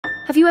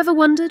Have you ever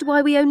wondered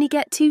why we only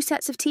get 2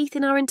 sets of teeth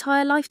in our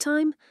entire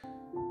lifetime?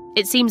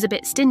 It seems a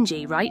bit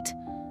stingy, right?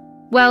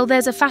 Well,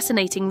 there's a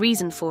fascinating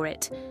reason for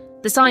it.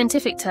 The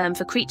scientific term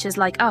for creatures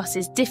like us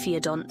is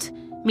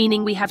diffeodont,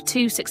 meaning we have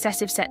 2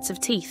 successive sets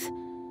of teeth.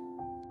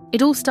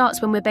 It all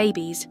starts when we're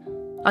babies.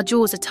 Our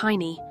jaws are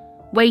tiny,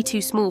 way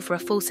too small for a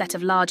full set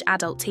of large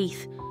adult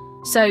teeth.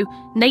 So,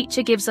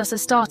 nature gives us a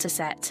starter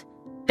set,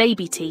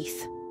 baby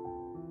teeth.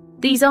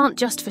 These aren't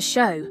just for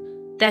show,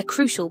 they're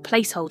crucial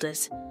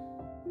placeholders.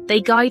 They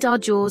guide our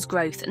jaw's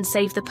growth and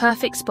save the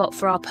perfect spot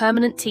for our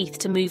permanent teeth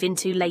to move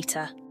into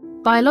later.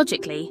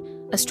 Biologically,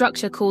 a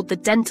structure called the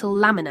dental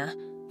lamina,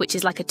 which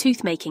is like a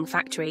tooth-making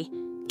factory,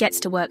 gets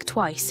to work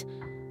twice.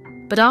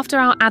 But after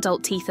our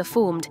adult teeth are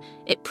formed,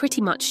 it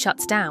pretty much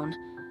shuts down.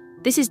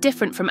 This is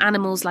different from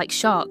animals like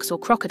sharks or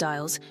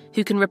crocodiles,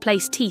 who can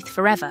replace teeth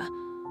forever.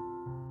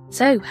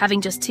 So, having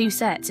just 2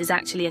 sets is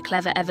actually a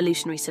clever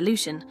evolutionary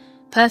solution,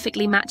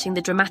 perfectly matching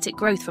the dramatic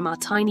growth from our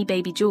tiny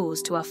baby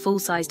jaws to our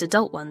full-sized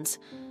adult ones.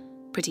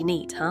 Pretty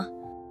neat, huh?